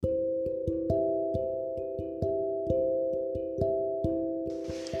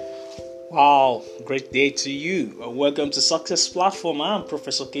Wow, great day to you. Welcome to Success Platform. I'm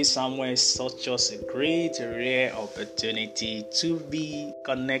Professor K. Samuel. It's such just a great, rare opportunity to be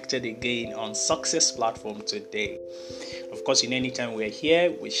connected again on Success Platform today. Of course, in any time we're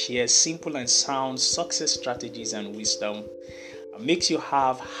here, we share simple and sound success strategies and wisdom. It makes you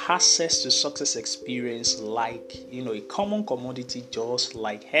have access to success experience like, a common commodity just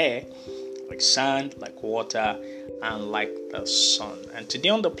like air, like sand, like water, and like the sun. And today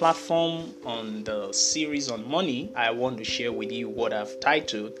on the platform, on the series on money, I want to share with you what I've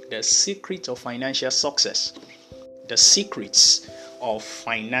titled The Secret of Financial Success. The secrets of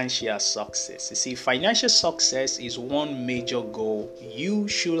financial success. You see, financial success is one major goal you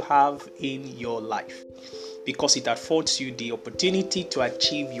should have in your life because it affords you the opportunity to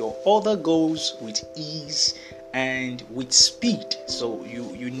achieve your other goals with ease and with speed. So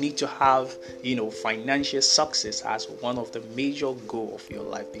you need to have financial success as one of the major goal of your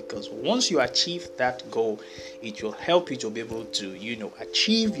life, because once you achieve that goal, it will help you to be able to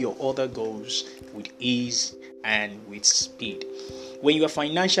achieve your other goals with ease and with speed. When you are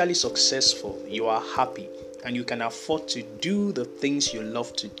financially successful, you are happy and you can afford to do the things you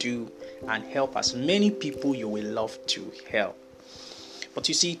love to do and help as many people you will love to help. But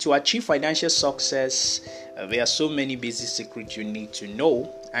you see, to achieve financial success, there are so many basic secrets you need to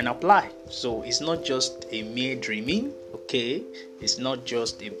know and apply. So it's not just a mere dreaming, okay? It's not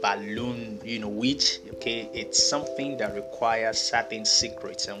just a balloon, wish, okay? It's something that requires certain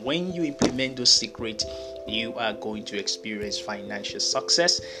secrets. And when you implement those secrets, you are going to experience financial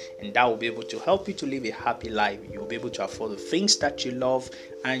success, and that will be able to help you to live a happy life. You'll be able to afford the things that you love,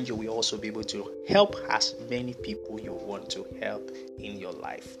 and you will also be able to help as many people you want to help in your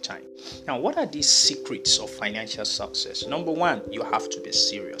lifetime. Now, what are these secrets of financial success? Number one, you have to be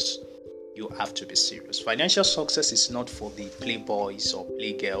serious. You have to be serious. Financial success is not for the playboys or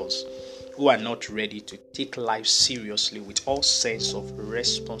playgirls who are not ready to take life seriously with all sense of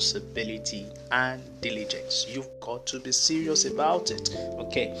responsibility and diligence. You've got to be serious about it.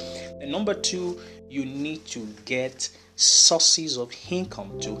 Okay. And number two, you need to get sources of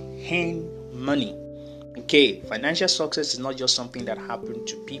income to earn money. Okay, financial success is not just something that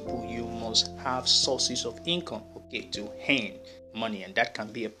happens to people. You must have sources of income, to earn money, and that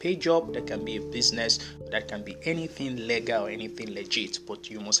can be a paid job, that can be a business, that can be anything legal or anything legit, but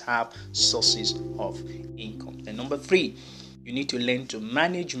you must have sources of income. And number three, you need to learn to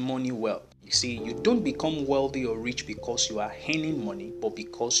manage money well. You see, you don't become wealthy or rich because you are earning money, but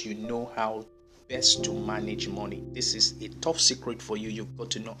because you know how best to manage money. This is a top secret for you. You've got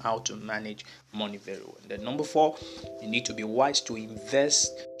to know how to manage money very well. And then number four, you need to be wise to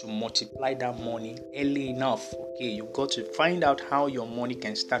invest to multiply that money early enough. You've got to find out how your money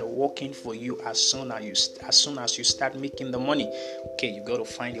can start working for you as soon as you start making the money. You've got to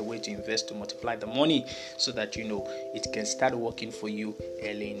find a way to invest to multiply the money so that it can start working for you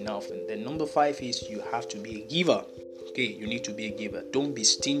early enough. And then number five is you have to be a giver. You need to be a giver. Don't be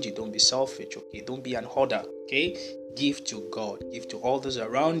stingy. Don't be selfish. Don't be an hoarder. Give to God. Give to others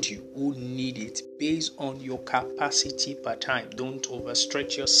around you who need it based on your capacity per time. Don't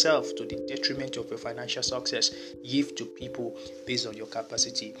overstretch yourself to the detriment of your financial success. Give to people based on your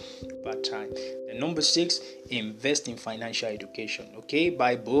capacity per time. And number six, invest in financial education.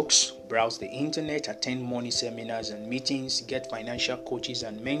 Buy books, browse the internet, attend money seminars and meetings, get financial coaches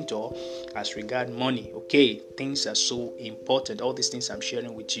and mentor as regard money. Things are so important. All these things I'm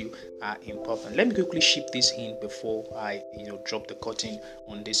sharing with you are important. Let me quickly ship this in before I drop the curtain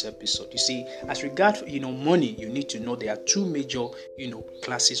on this episode. You see, as regard money, you need to know there are two major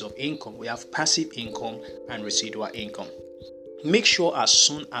classes of income. We have passive income and residual income. Make sure as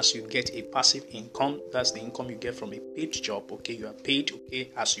soon as you get a passive income, that's the income you get from a paid job, you are paid,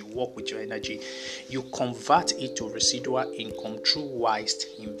 as you work with your energy, you convert it to residual income through wise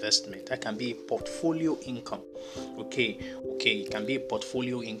investment. That can be a portfolio income, it can be a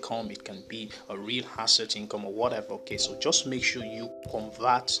portfolio income, it can be a real asset income or whatever, so just make sure you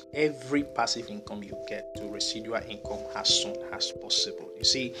convert every passive income you get to residual income as soon as possible. You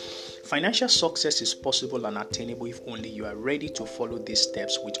see, financial success is possible and attainable if only you are ready to follow these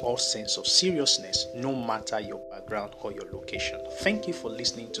steps with all sense of seriousness, no matter your background or your location. Thank you for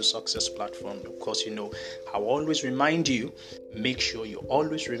listening to Success Platform. Of course, I'll always remind you, make sure you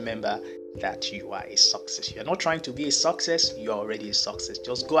always remember that you are a success. You're not trying to be a success, you're already a success.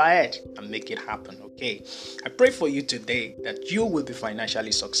 Just go ahead and make it happen, I pray for you today that you will be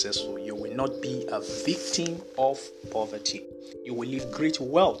financially successful. You will not be a victim of poverty. You will leave great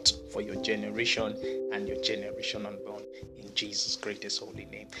wealth for your generation and your generation unborn. In in Jesus' greatest holy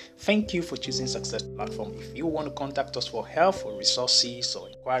name. Thank you for choosing Success Platform. If you want to contact us for help or resources or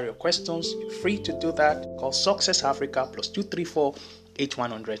inquiry or questions, you're free to do that. Call Success Africa +234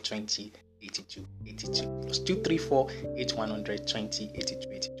 8100 20 82 82 +234 8100 20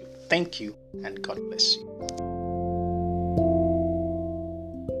 82 82. Thank you and God bless you.